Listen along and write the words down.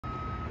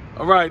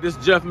All right, this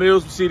is Jeff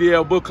Mills from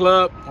CDL Book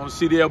Club on the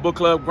CDL Book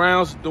Club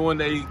grounds doing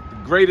the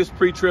greatest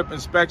pre-trip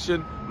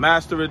inspection,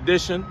 Master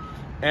Edition.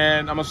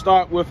 And I'm gonna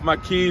start with my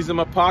keys in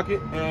my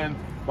pocket and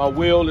my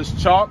wheel is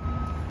chalk.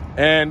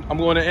 And I'm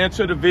going to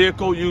enter the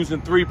vehicle using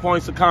 3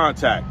 points of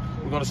contact.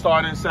 We're gonna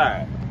start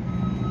inside.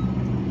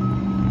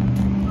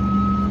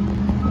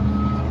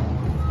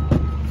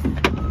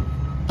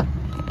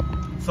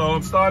 So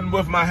I'm starting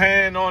with my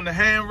hand on the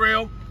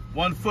handrail,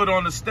 1 foot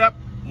on the step,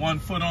 1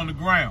 foot on the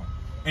ground.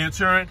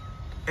 Entering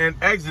and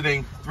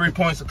exiting 3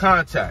 points of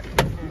contact.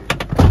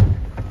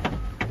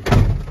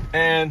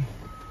 And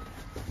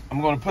I'm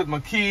gonna put my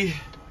key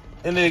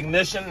in the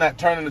ignition, not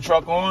turning the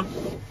truck on,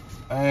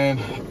 and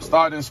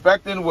start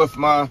inspecting with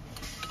my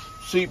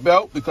seat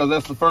belt, because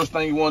that's the first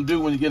thing you wanna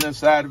do when you get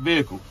inside the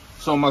vehicle.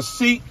 So my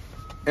seat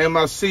and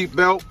my seat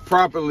belt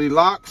properly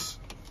locks,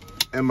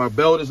 and my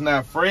belt is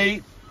not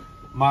frayed.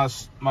 My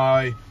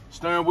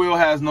steering wheel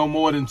has no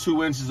more than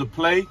 2 inches of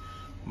play.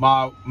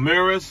 My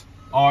mirrors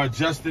are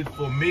adjusted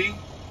for me.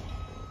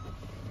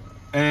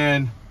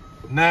 And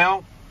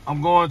now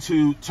I'm going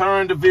to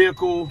turn the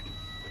vehicle,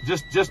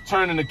 just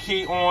turning the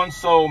key on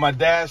so my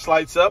dash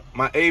lights up.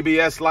 My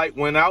ABS light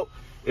went out.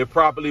 It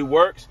properly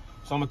works.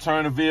 So I'm gonna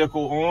turn the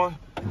vehicle on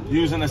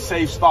using a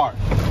safe start.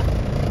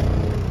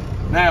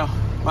 Now,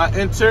 my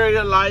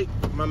interior light,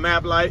 my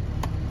map light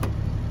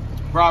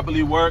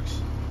properly works.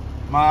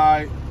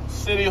 My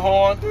city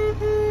horn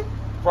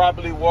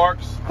properly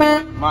works.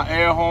 My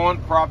air horn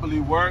properly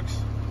works.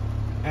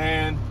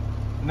 And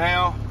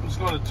now I'm just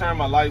going to turn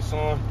my lights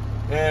on,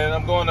 and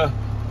I'm going to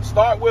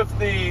start with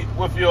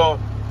your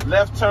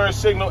left turn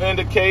signal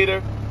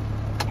indicator,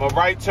 my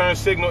right turn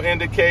signal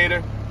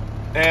indicator,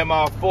 and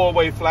my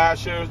 4-way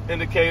flasher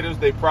indicators.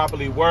 They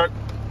properly work.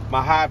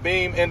 My high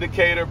beam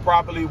indicator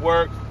properly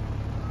works.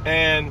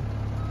 And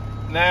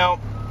now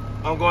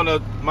I'm going to,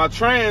 my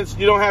trans,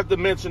 you don't have to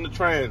mention the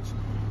trans.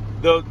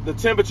 The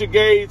temperature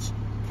gauge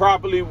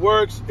properly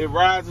works. It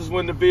rises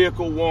when the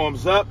vehicle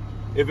warms up.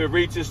 If it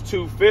reaches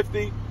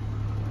 250,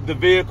 the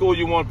vehicle,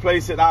 you want to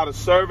place it out of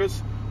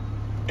service.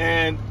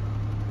 And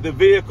the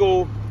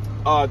vehicle,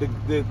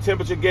 the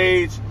temperature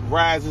gauge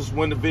rises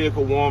when the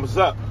vehicle warms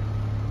up.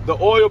 The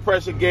oil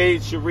pressure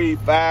gauge should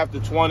read 5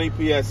 to 20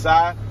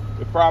 PSI.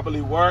 It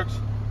properly works.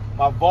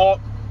 My volt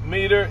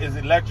meter is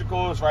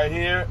electrical. It's right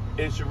here.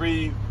 It should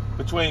read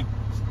between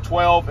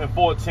 12 and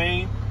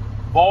 14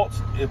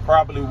 volts. It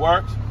properly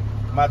works.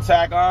 My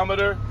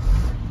tachometer,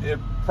 it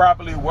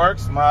properly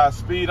works. My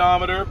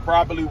speedometer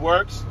properly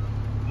works.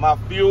 My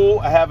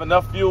fuel, I have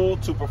enough fuel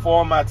to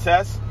perform my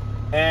test,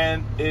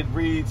 and it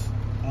reads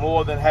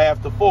more than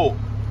half the full.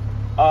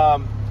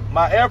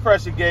 My air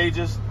pressure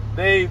gauges,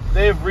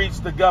 they've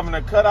reached the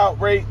governor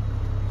cutout rate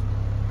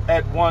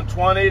at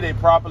 120. They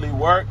properly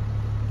work.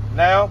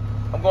 Now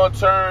I'm going to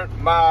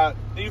turn my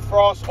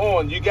defrost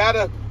on. You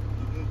gotta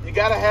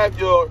have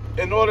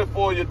in order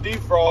for your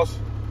defrost,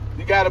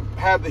 you gotta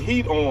have the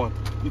heat on.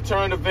 You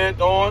turn the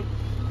vent on,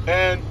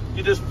 and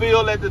you just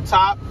feel at the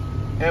top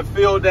and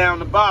feel down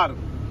the bottom.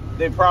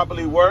 They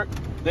properly work.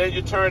 Then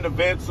you turn the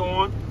vents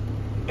on,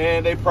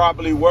 and they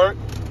properly work.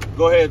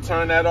 Go ahead,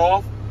 turn that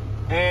off.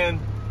 And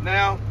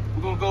now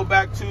we're gonna go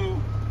back to,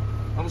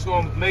 I'm just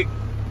gonna make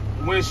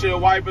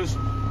windshield wipers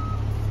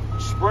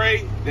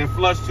spray, then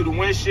flush to the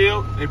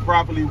windshield. They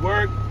properly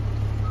work.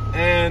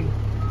 And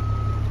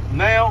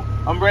now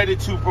I'm ready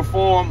to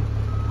perform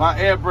my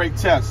air brake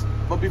test.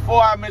 But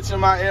before I mention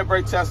my air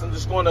brake test, I'm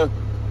just going to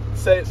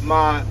say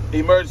my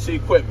emergency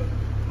equipment.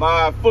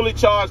 My fully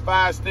charged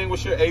fire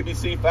extinguisher,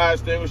 ABC fire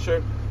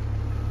extinguisher,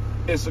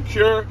 is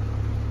secure.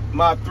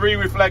 My 3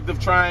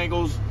 reflective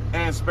triangles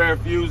and spare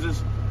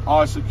fuses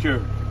are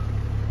secure.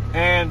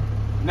 And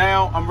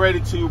now I'm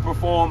ready to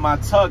perform my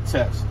tug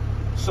test.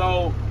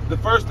 So the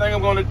first thing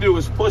I'm going to do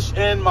is push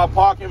in my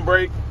parking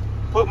brake,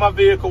 put my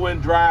vehicle in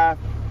drive,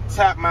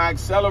 tap my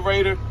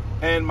accelerator,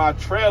 and my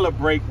trailer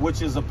brake,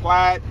 which is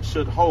applied,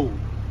 should hold.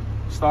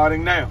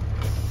 Starting now.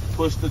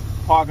 Push the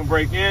parking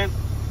brake in,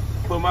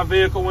 put my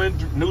vehicle in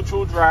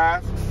neutral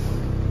drive,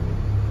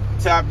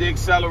 tap the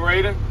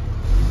accelerator.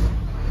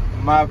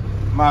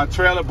 My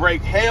trailer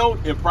brake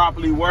held, it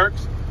properly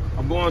works.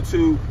 I'm going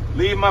to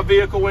leave my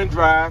vehicle in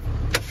drive,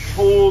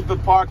 pull the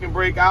parking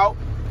brake out,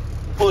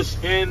 push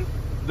in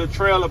the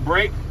trailer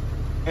brake,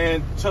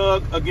 and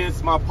tug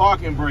against my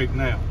parking brake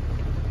now.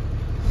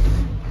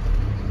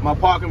 My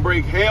parking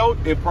brake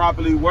held, it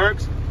properly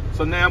works.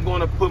 So now I'm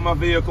going to put my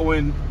vehicle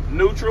in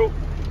neutral,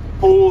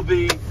 pull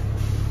the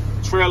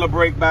trailer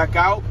brake back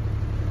out,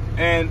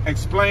 and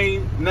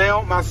explain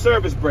now my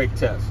service brake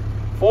test.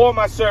 For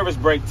my service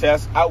brake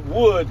test, I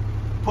would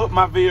put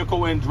my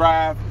vehicle in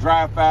drive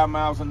 5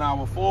 miles an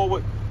hour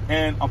forward,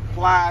 and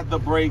apply the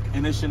brake,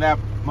 and it should not,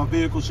 my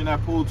vehicle should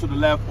not pull to the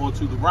left or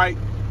to the right.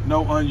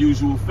 No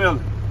unusual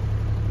feeling.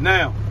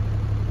 Now,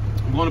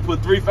 I'm going to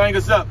put 3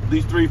 fingers up.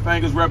 These 3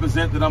 fingers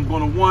represent that I'm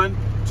going to, 1,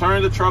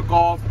 turn the truck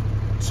off,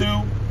 2,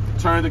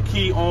 turn the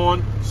key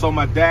on so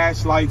my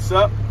dash lights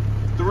up,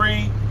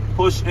 3,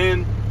 push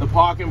in the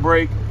parking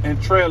brake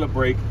and trailer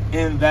brake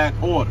in that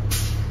order.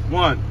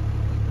 1,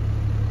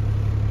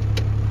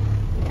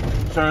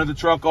 turn the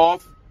truck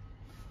off.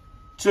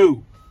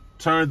 2,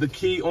 turn the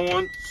key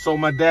on so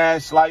my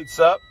dash lights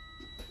up.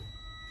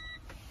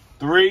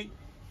 3,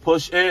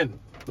 push in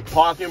the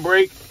parking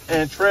brake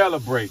and trailer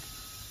brake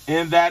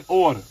in that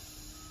order.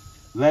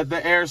 Let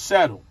the air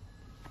settle.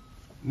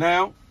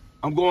 Now,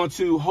 I'm going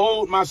to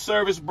hold my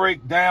service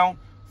brake down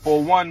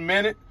for 1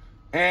 minute,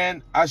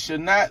 and I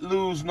should not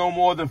lose no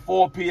more than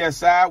 4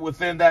 PSI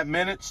within that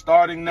minute,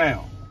 starting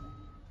now.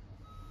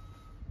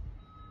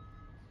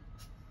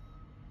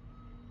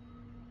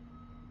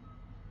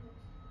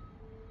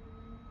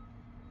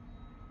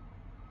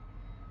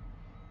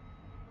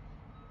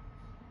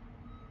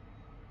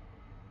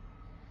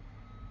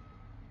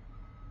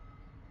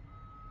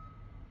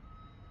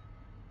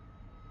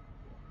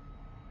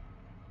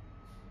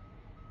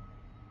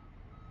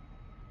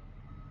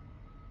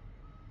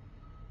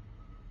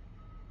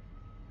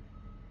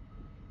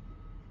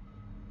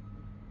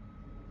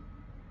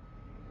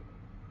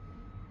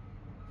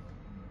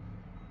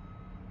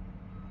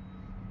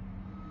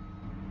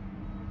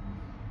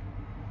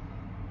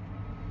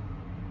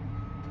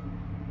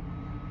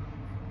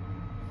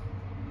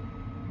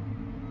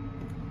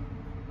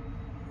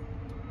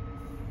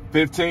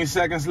 $15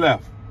 seconds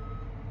left.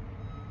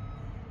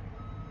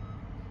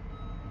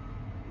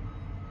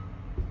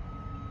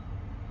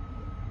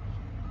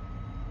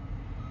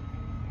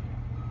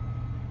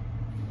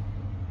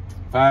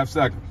 Five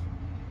seconds.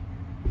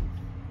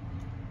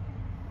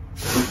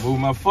 Move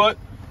my foot.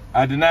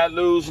 I did not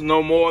lose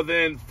no more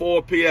than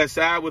 4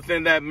 PSI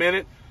within that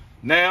minute.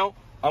 Now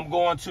I'm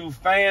going to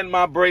fan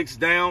my brakes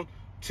down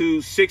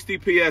to 60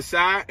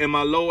 PSI, and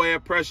my low air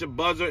pressure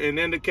buzzer and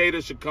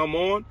indicator should come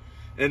on.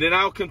 And then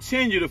I'll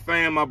continue to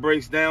fan my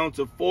brakes down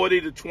to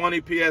 40 to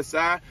 20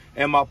 PSI,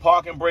 and my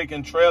parking brake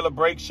and trailer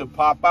brake should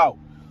pop out.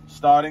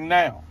 Starting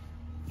now.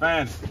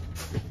 Fan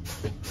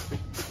it.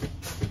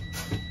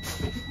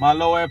 My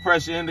low air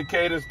pressure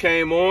indicators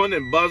came on,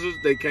 and buzzers,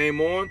 they came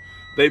on.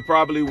 They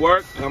probably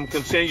work. I'm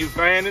continue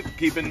fanning,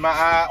 keeping my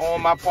eye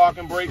on my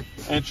parking brake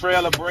and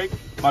trailer brake.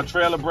 My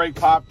trailer brake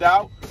popped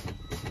out,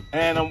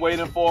 and I'm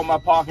waiting for my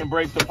parking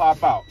brake to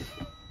pop out.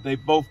 They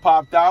both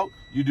popped out.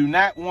 You do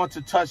not want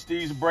to touch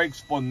these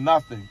brakes for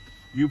nothing.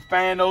 You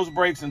fan those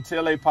brakes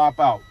until they pop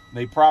out.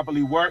 They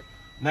properly work.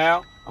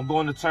 Now, I'm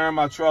going to turn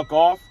my truck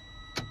off.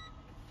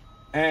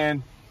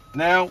 And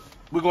now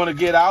we're going to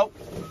get out,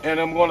 and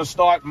I'm going to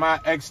start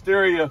my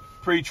exterior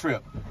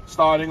pre-trip,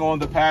 starting on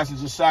the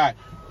passenger side.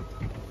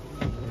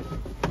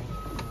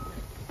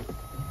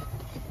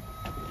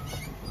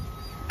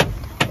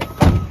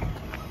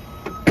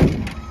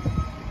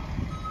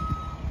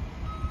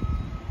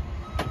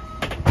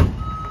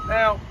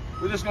 Now,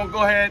 we're just gonna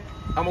go ahead,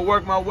 I'm gonna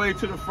work my way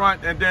to the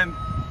front and then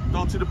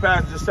go to the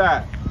passenger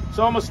side.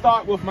 So I'm gonna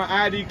start with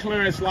my ID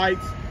clearance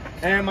lights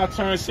and my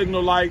turn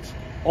signal lights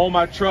on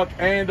my truck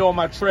and on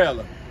my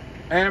trailer.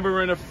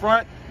 Amber in the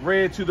front,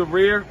 red to the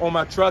rear on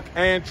my truck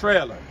and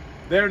trailer.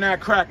 They're not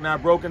cracked,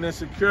 not broken and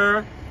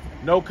secure,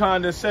 no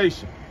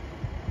condensation.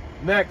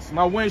 Next,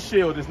 my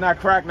windshield is not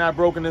cracked, not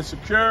broken and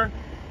secure,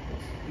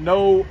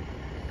 no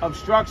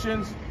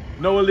obstructions,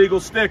 no illegal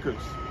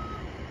stickers.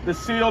 The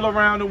seal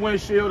around the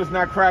windshield is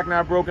not cracked,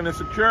 not broken and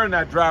secure,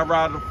 not dry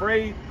rotted or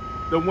frayed.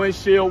 The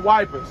windshield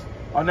wipers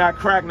are not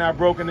cracked, not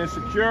broken and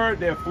secure.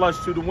 They're flush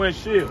to the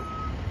windshield.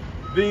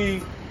 The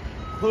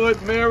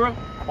hood mirror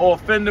or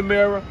fender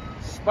mirror,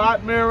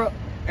 spot mirror,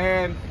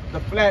 and the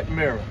flat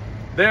mirror,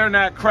 they're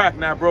not cracked,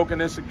 not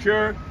broken and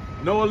secure.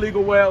 No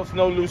illegal welds,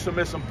 no loose or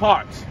missing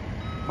parts.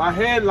 My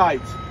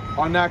headlights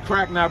are not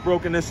cracked, not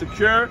broken and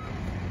secure.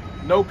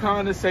 No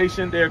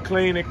condensation, they're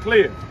clean and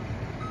clear.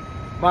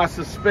 My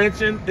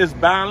suspension is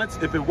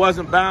balanced. If it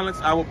wasn't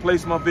balanced, I would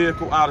place my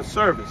vehicle out of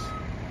service.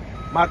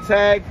 My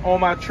tag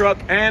on my truck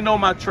and on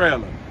my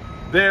trailer,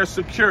 they're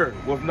secure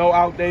with no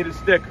outdated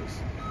stickers.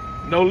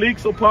 No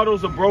leaks or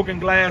puddles or broken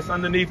glass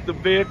underneath the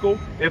vehicle.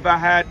 If I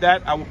had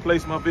that, I would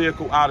place my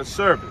vehicle out of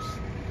service.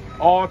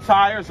 All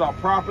tires are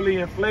properly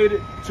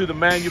inflated to the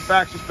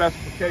manufacturer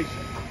specification.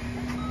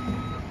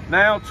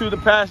 Now to the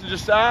passenger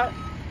side.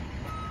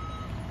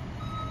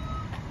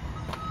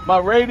 My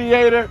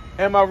radiator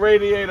and my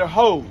radiator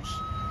hose,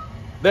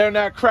 they're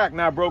not cracked,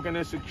 not broken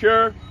and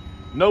secure,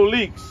 no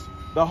leaks.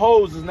 The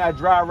hose is not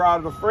dry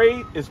rotted or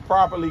frayed, it's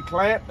properly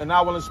clamped, and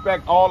I will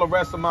inspect all the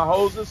rest of my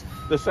hoses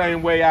the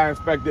same way I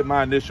inspected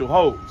my initial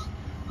hose.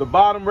 The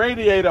bottom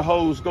radiator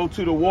hose go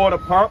to the water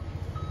pump.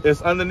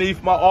 It's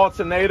underneath my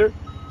alternator.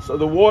 So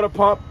the water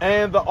pump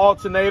and the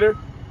alternator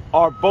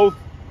are both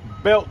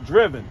belt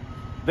driven.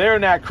 They're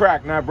not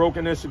cracked, not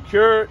broken and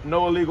secure,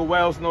 no illegal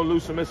welds, no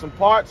loose or missing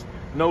parts.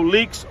 No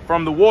leaks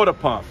from the water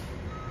pump.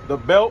 The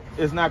belt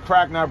is not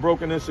cracked, not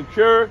broken and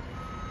secure,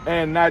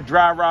 and not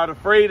dry rotted or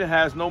frayed. It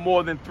has no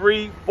more than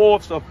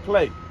 3/4 of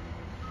play.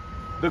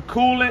 The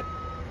coolant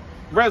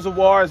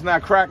reservoir is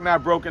not cracked,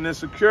 not broken and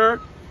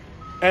secure,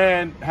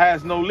 and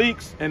has no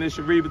leaks, and it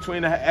should read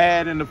between the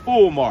add and the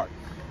full mark.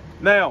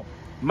 Now,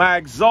 my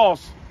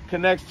exhaust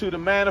connects to the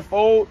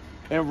manifold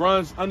and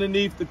runs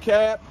underneath the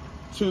cab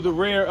to the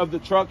rear of the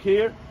truck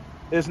here.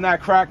 It's not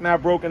cracked,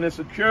 not broken and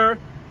secure,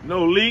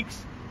 no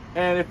leaks.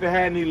 and if it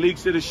had any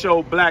leaks, it'll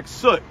show black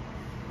soot.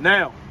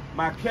 Now,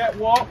 my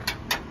catwalk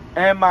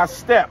and my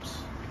steps.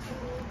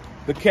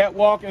 The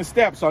catwalk and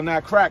steps are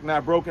not cracked,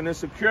 not broken, and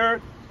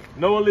secured.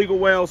 No illegal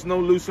welds, no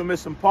loose or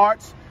missing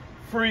parts,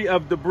 free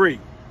of debris.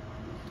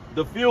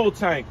 The fuel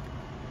tank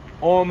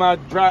on my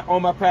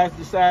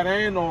passenger side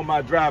and on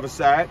my driver's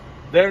side,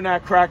 they're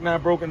not cracked,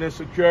 not broken, and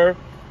secure,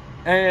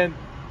 and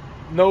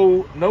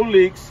no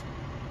leaks.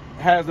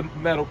 Has a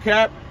metal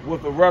cap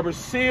with a rubber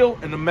seal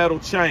and a metal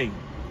chain.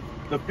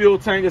 The fuel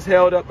tank is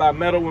held up by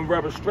metal and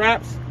rubber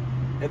straps,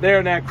 and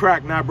they're not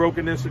cracked, not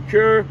broken, and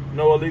secure.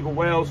 No illegal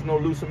welds, no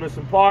loose or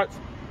missing parts,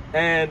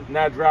 and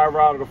not driver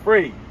out of the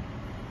free.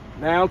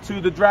 Now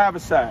to the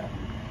driver's side,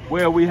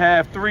 where we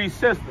have 3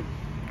 systems.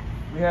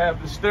 We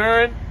have the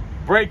steering,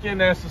 braking,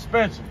 and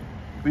suspension.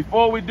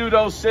 Before we do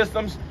those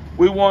systems,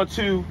 we want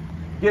to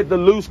get the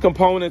loose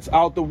components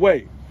out the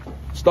way,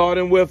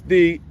 starting with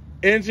the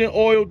engine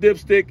oil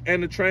dipstick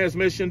and the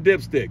transmission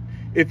dipstick.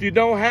 If you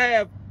don't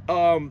have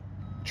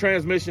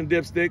transmission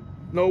dipstick,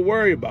 no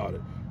worry about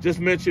it. Just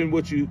mention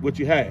what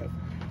you have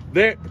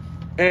there.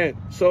 And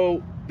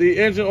so the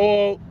engine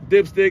oil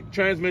dipstick,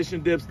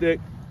 transmission dipstick,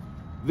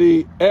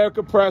 the air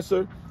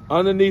compressor.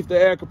 Underneath the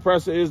air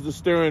compressor is the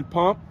steering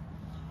pump,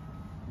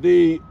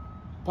 the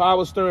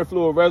power steering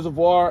fluid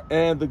reservoir,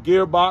 and the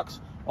gearbox.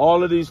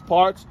 All of these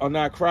parts are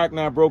not cracked,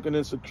 not broken,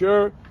 and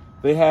secure.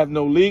 They have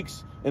no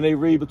leaks, and they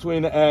read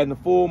between the add and the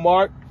full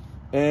mark.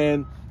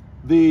 And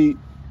the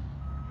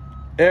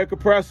air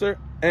compressor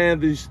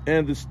and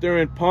the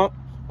steering pump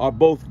are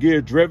both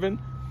gear driven.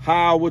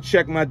 How I would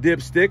check my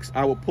dipsticks: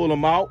 I will pull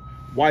them out,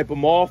 wipe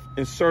them off,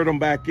 insert them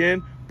back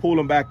in, pull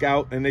them back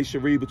out, and they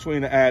should read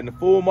between the add and the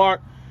full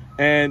mark.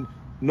 And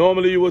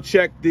normally you will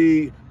check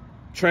the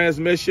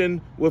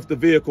transmission with the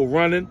vehicle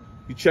running.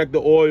 You check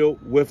the oil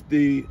with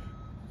the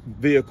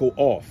vehicle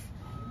off.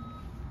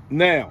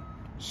 Now,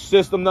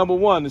 system number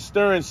 1, the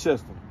steering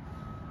system.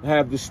 You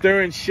have the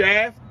steering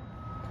shaft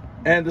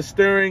and the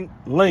steering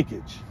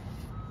linkage.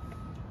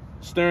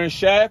 Steering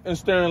shaft and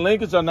steering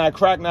linkage are not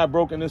cracked, not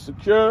broken, and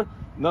secure.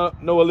 No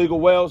illegal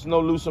welds, no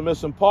loose or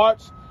missing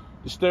parts.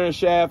 The steering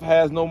shaft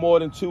has no more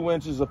than 2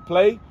 inches of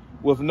play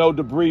with no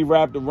debris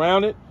wrapped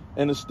around it.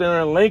 And the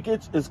steering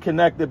linkage is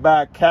connected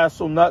by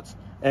castle nuts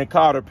and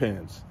cotter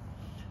pins.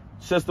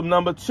 System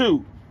number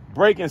 2,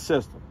 braking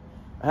system.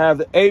 I have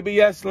the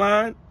ABS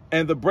line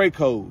and the brake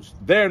hose.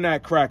 They're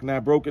not cracked,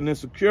 not broken, and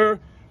secure.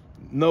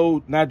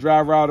 No, not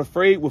driver out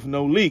afraid with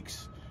no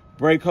leaks.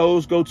 Brake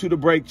hose go to the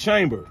brake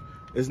chamber.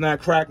 It's not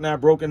cracked,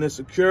 not broken, and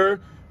secure.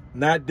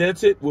 Not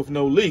dented with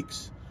no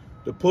leaks.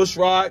 The push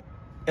rod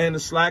and the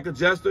slack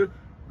adjuster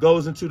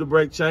goes into the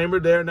brake chamber.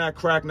 They're not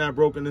cracked, not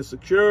broken, and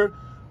secure.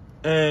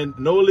 And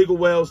no illegal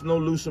welds, no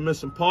loose or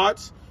missing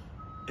parts.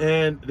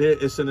 And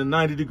it's in a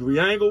 90-degree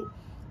angle.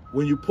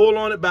 When you pull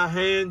on it by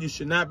hand, you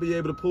should not be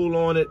able to pull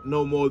on it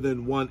no more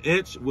than 1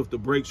 inch with the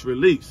brakes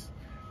released.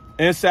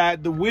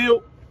 Inside the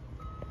wheel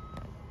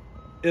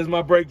is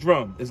my brake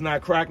drum. It's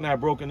not cracked, not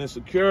broken, and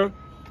secure.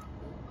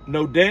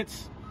 No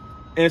dents.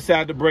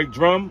 Inside the brake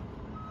drum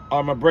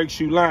are my brake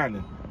shoe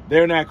lining.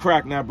 They're not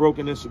cracked, not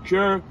broken, and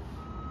secure.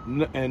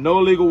 And no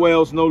illegal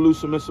welds, no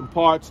loose or missing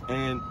parts,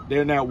 and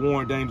they're not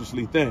worn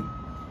dangerously thin.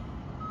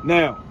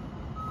 Now,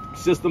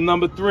 system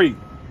number 3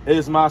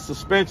 is my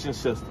suspension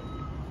system.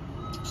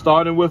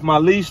 Starting with my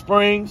leaf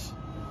springs,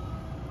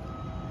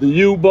 the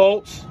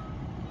U-bolts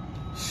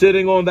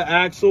sitting on the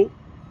axle,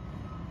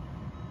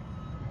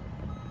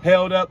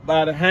 held up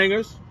by the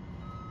hangers.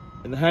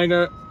 And the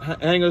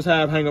hangers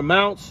have hanger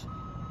mounts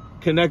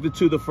connected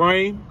to the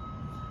frame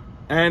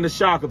and the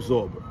shock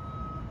absorber.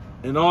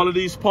 And all of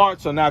these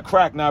parts are not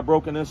cracked, not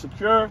broken, and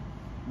secure.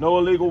 No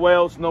illegal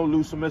welds, no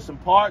loose or missing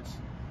parts,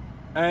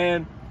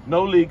 and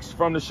no leaks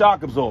from the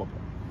shock absorber.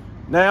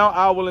 Now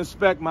I will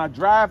inspect my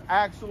drive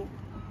axle,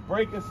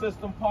 braking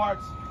system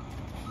parts,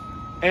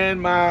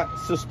 and my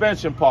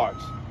suspension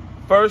parts.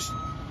 First,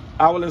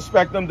 I will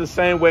inspect them the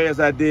same way as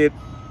I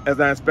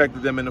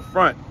inspected them in the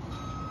front,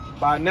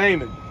 by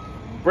naming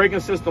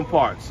braking system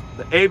parts: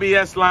 the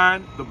ABS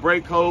line, the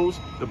brake hose,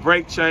 the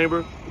brake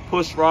chamber, the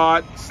push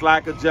rod,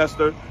 slack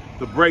adjuster,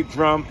 the brake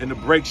drum, and the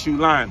brake shoe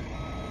lining.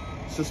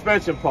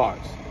 Suspension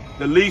parts: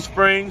 the leaf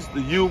springs,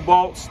 the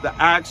U-bolts, the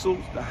axles,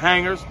 the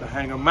hangers, the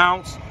hanger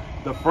mounts,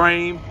 the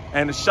frame,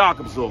 and the shock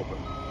absorber.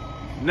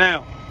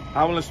 Now,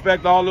 I will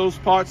inspect all those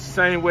parts the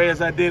same way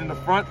as I did in the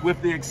front,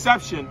 with the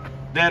exception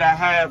that I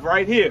have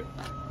right here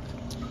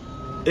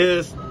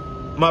is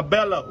my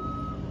bellow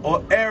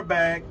or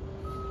airbag,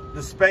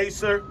 the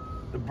spacer,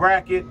 the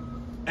bracket,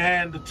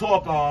 and the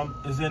torque arm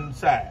is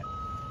inside.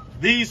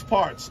 These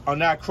parts are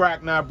not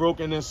cracked, not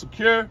broken, and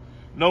secure.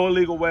 No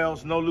illegal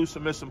welds, no loose or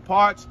missing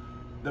parts.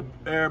 The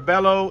air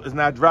bellow is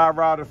not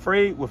driver out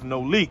free with no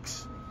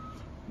leaks.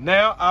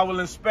 Now I will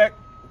inspect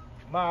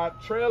my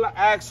trailer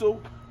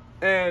axle,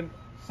 and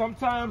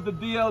sometimes the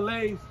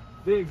DLAs,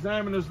 the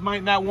examiners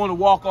might not want to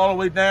walk all the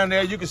way down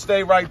there. You can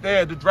stay right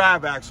there at the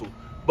drive axle.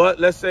 But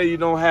let's say you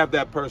don't have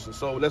that person,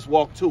 so let's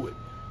walk to it.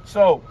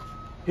 So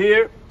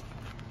here,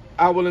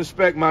 I will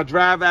inspect my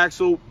drive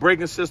axle,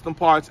 braking system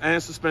parts,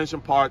 and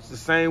suspension parts the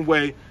same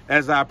way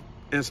as I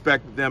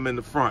inspected them in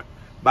the front,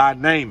 by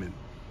naming.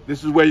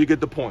 This is where you get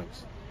the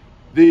points.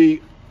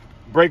 The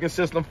braking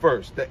system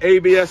first. The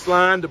ABS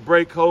line, the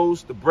brake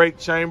hose, the brake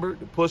chamber,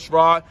 the push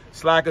rod,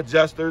 slack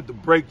adjuster, the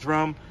brake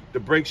drum, the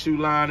brake shoe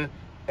lining,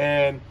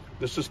 and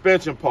the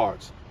suspension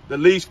parts. The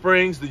leaf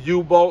springs, the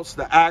U-bolts,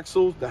 the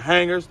axles, the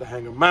hangers, the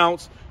hanger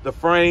mounts, the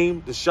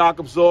frame, the shock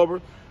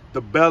absorber,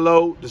 the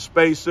bellow, the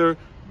spacer,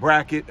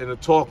 bracket, and the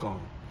torque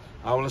arm.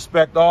 I will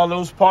inspect all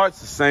those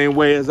parts the same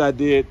way as I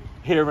did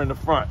here in the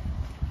front.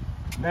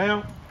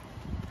 Now,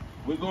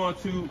 we're going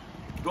to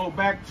go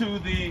back to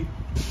the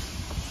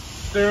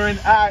steering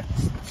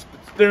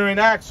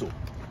axle.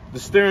 The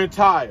steering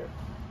tire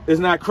is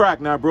not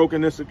cracked, not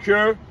broken, and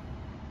secure.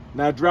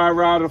 Not dry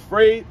rot or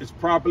frayed. It's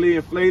properly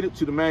inflated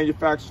to the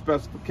manufacturer's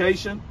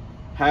specification.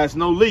 Has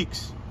no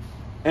leaks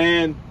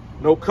and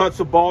no cuts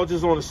or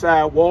bulges on the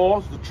side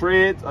walls. The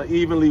treads are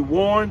evenly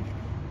worn.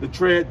 The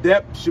tread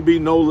depth should be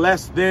no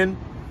less than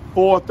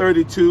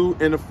 432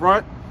 in the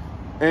front.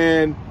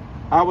 And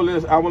I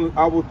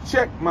will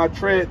check my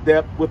tread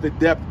depth with a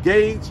depth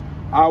gauge.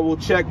 I will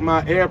check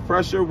my air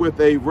pressure with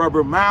a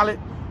rubber mallet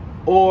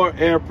or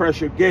air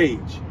pressure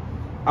gauge.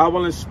 I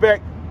will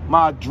inspect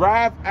my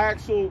drive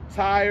axle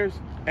tires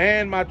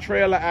and my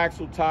trailer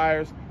axle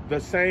tires the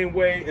same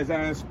way as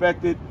I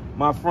inspected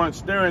my front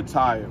steering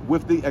tire,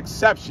 with the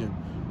exception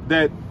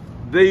that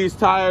these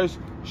tires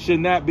should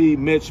not be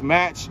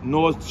mismatched,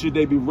 nor should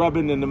they be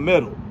rubbing in the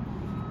middle.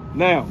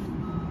 Now,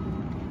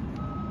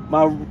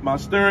 my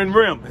steering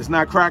rim is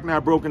not cracked,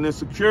 not broken, and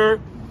secure.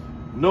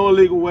 No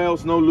illegal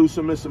welds, no loose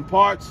or missing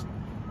parts.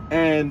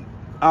 And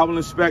I will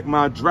inspect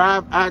my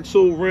drive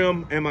axle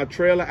rim and my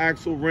trailer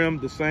axle rim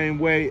the same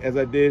way as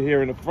I did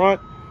here in the front,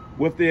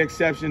 with the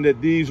exception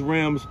that these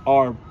rims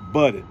are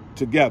butted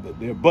together.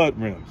 They're butt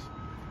rims.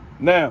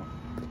 Now,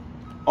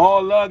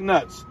 all lug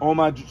nuts on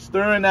my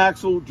steering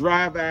axle,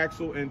 drive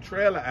axle, and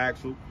trailer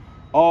axle,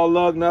 all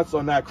lug nuts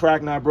are not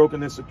cracked, not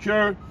broken, and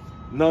secure.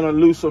 None are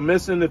loose or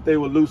missing. If they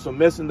were loose or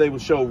missing, they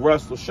would show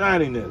rust or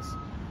shininess.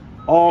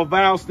 All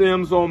valve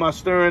stems on my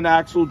steering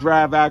axle,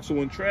 drive axle,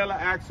 and trailer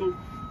axle,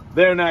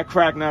 they're not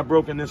cracked, not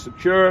broken, and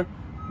secure.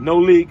 No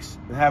leaks,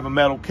 and have a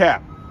metal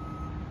cap.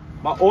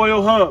 My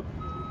oil hub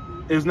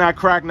is not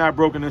cracked, not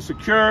broken, and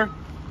secure.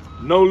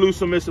 No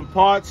loose or missing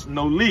parts,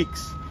 no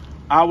leaks.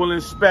 I will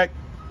inspect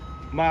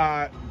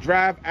my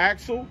drive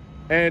axle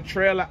and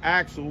trailer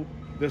axle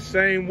the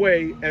same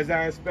way as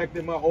I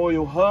inspected my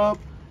oil hub,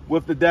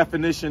 with the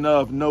definition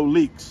of no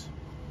leaks.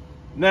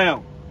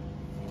 Now,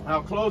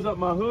 I'll close up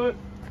my hood,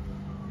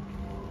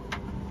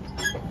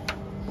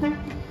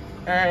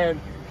 and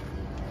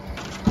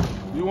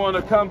you want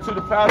to come to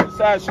the passenger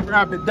side,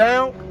 strap it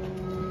down,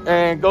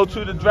 and go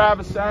to the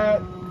driver's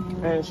side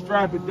and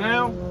strap it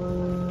down.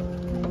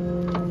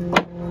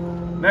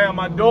 Now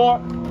my door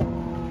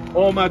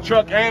on my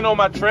truck and on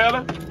my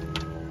trailer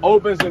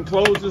opens and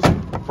closes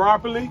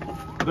properly.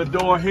 The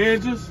door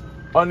hinges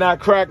are not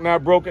cracked,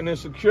 not broken, and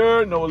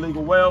secure. No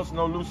illegal welds,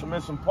 no loose or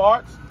missing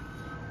parts.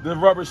 The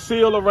rubber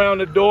seal around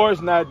the door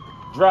is not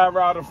dry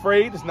rot or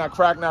frayed. It's not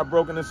cracked, not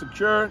broken, and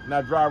secure.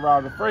 Not dry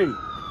rot or frayed.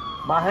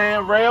 My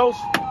handrails,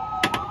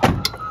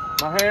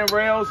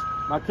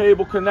 my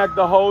cable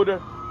connector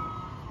holder,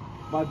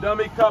 my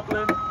dummy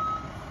coupling,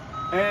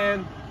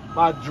 and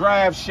my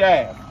drive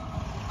shaft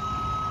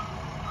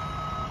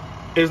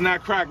is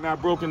not cracked,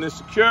 not broken, and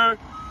secure.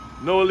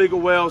 No illegal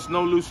welds,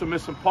 no loose or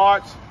missing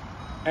parts,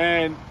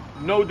 and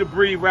no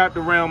debris wrapped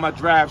around my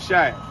drive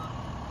shaft.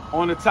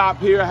 On the top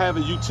here, I have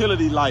a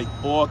utility light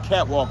or a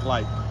catwalk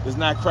light. It's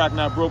not cracked,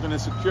 not broken,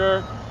 and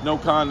secure. No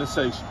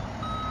condensation.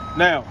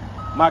 Now,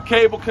 my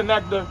cable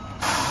connector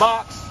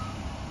box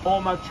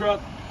on my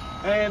truck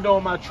and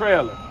on my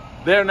trailer,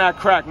 they're not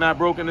cracked, not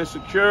broken, and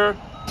secure.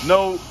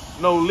 No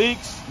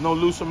leaks, no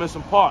loose or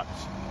missing parts.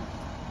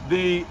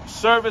 The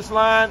service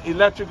line,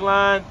 electric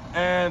line,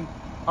 and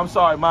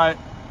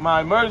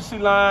my emergency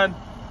line,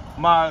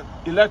 my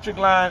electric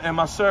line, and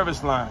my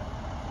service line,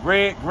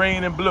 red,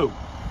 green, and blue,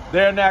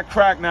 they're not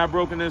cracked, not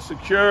broken, and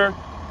secure.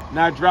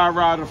 Not dry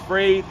rot or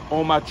frayed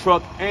on my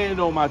truck and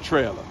on my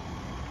trailer,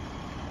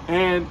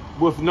 and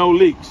with no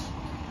leaks.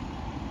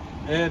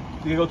 And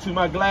you go to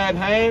my glad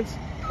hands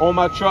on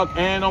my truck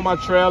and on my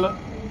trailer,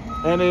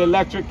 and the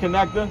electric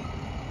connector,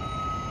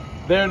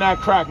 they're not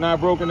cracked,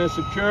 not broken, and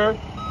secure,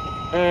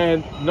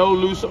 and no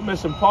loose or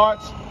missing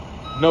parts,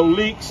 no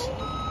leaks,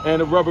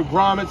 and the rubber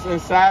grommets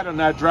inside are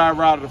not dry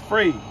rot or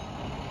frayed.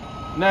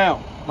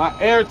 Now, my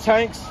air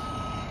tanks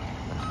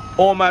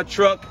on my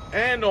truck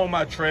and on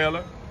my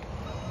trailer,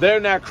 they're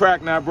not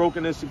cracked, not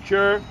broken, and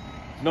secure.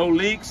 No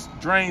leaks,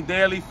 drain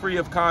daily, free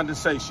of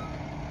condensation.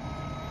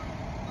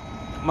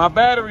 My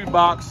battery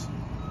box,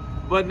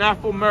 but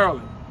not for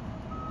Maryland,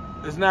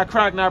 it's not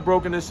cracked, not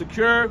broken, and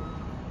secure.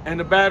 And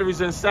the batteries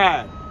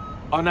inside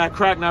are not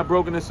cracked, not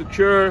broken, and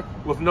secure,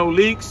 with no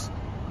leaks,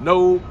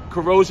 no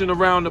corrosion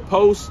around the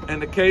posts, and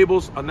the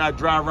cables are not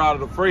dry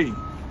rotted or frayed.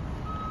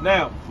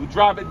 Now, we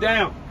drop it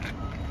down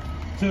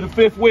to the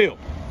fifth wheel.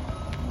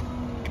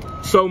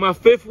 So my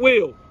fifth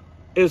wheel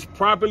is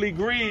properly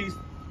greased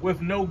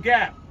with no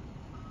gap.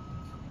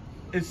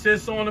 It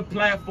sits on a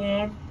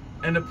platform,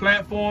 and the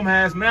platform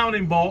has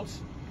mounting bolts.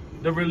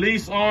 The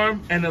release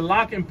arm and the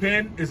locking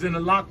pin is in the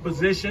lock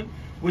position,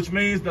 which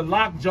means the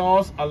lock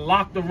jaws are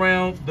locked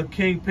around the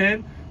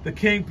kingpin. The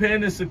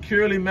kingpin is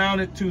securely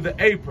mounted to the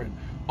apron.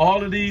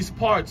 All of these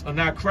parts are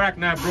not cracked,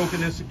 not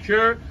broken, and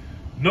secure.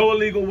 No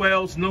illegal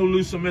welds, no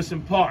loose or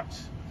missing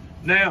parts.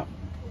 Now,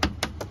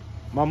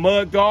 my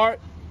mud guard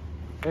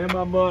and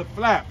my mud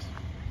flaps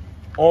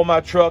on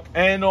my truck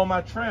and on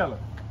my trailer.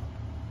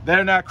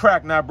 They're not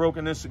cracked, not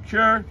broken, and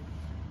secure.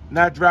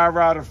 Not dry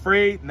rot or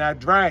frayed, not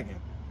dragging.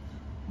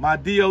 My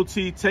DOT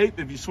tape,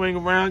 if you swing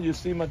around, you'll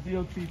see my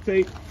DOT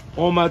tape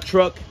on my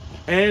truck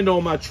and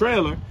on my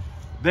trailer.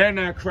 They're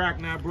not cracked,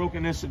 not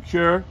broken, and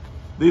secure.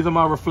 These are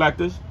my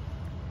reflectors,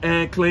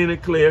 and clean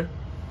and clear.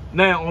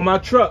 Now, on my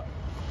truck,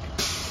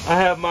 I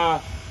have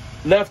my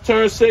left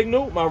turn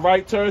signal, my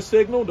right turn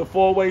signal, the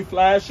four-way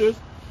flashers,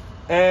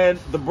 and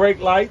the brake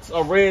lights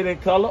are red in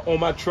color on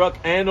my truck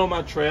and on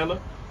my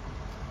trailer.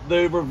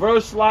 The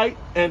reverse light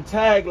and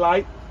tag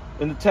light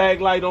and the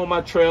tag light on my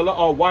trailer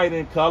are white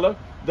in color.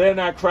 They're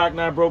not cracked,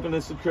 not broken,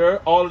 and secure.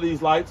 All of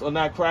these lights are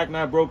not cracked,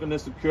 not broken,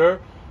 and secure.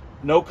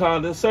 No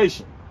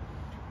condensation.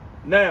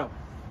 Now,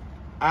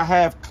 I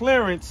have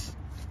clearance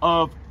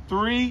of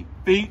 3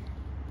 feet,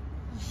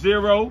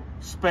 0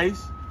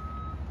 space,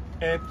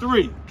 and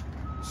 3.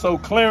 So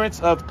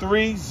clearance of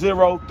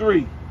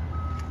 303.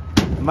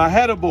 My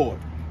header board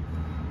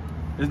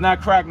is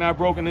not cracked, not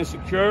broken, and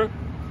secure.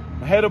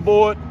 My header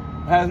board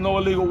has no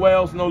illegal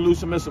welds, no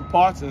loose or missing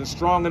parts, and is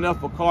strong enough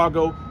for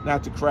cargo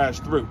not to crash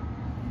through.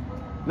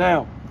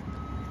 Now,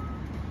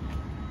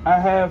 I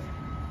have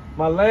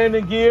my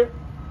landing gear,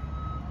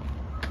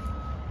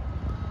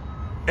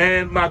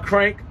 and my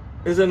crank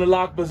is in the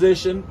lock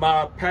position.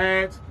 My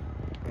pads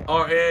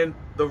are in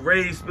the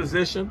raised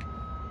position.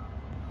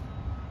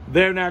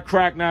 They're not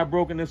cracked, not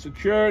broken, and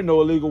secure.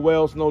 No illegal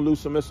welds, no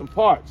loose or missing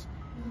parts.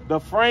 The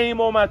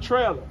frame on my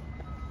trailer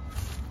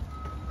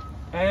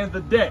and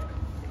the deck,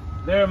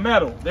 they're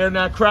metal. They're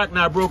not cracked,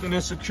 not broken,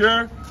 and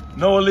secure.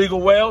 No illegal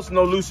welds,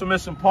 no loose or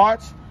missing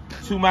parts.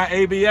 To my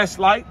ABS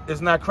light,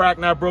 it's not cracked,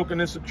 not broken,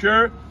 and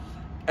secure.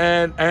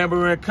 And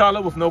amber in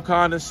color with no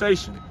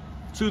condensation.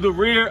 To the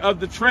rear of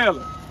the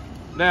trailer.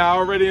 Now, I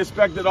already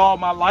inspected all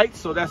my lights,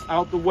 so that's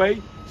out the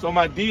way. So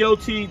my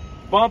DOT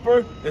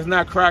bumper is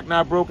not cracked,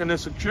 not broken, and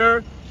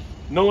secure.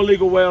 No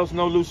illegal welds,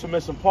 no loose or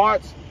missing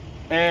parts.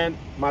 And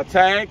my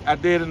tag, I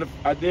did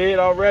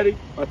already.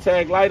 My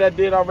tag light, I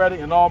did already,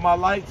 and all my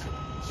lights.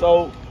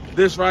 So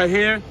this right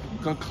here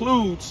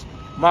concludes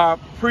my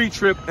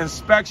pre-trip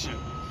inspection.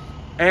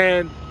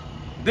 And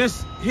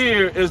this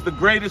here is the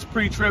greatest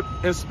pre-trip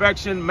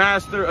inspection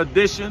master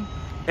edition.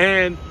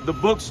 And the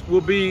books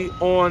will be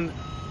on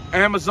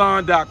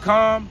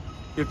Amazon.com.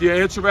 If you're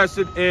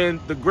interested in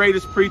the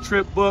greatest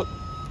pre-trip book,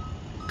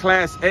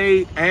 Class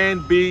A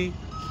and B,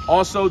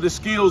 also the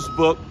skills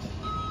book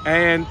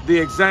and the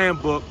exam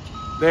book,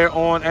 they're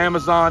on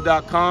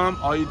Amazon.com.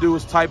 All you do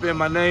is type in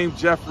my name,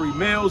 Jeffrey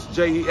Mills,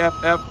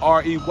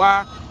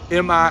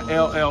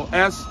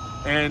 JEFFREY-MILLS,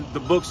 and the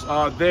books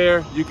are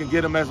there. You can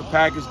get them as a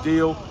package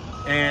deal,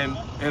 and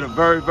it'll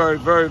very, very,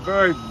 very,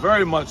 very,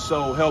 very much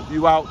so help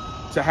you out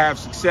to have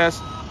success.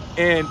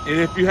 And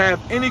if you have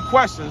any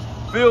questions,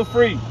 feel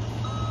free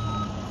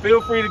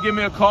to give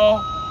me a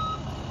call,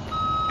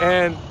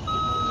 and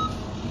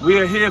we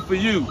are here for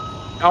you.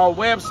 Our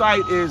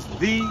website is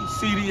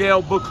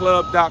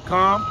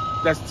thecdlbookclub.com.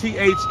 That's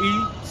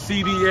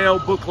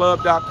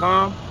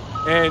THECDLbookclub.com.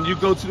 And you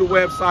go to the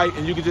website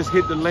and you can just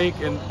hit the link,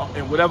 and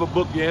whatever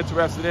book you're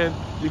interested in,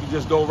 you can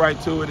just go right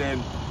to it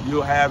and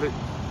you'll have it.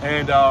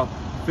 And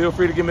feel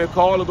free to give me a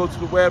call or go to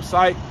the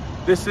website.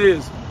 This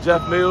is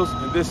Jeff Mills,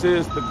 and this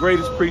is the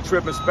greatest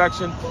pre-trip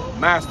inspection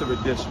master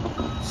edition.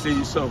 See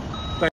you soon.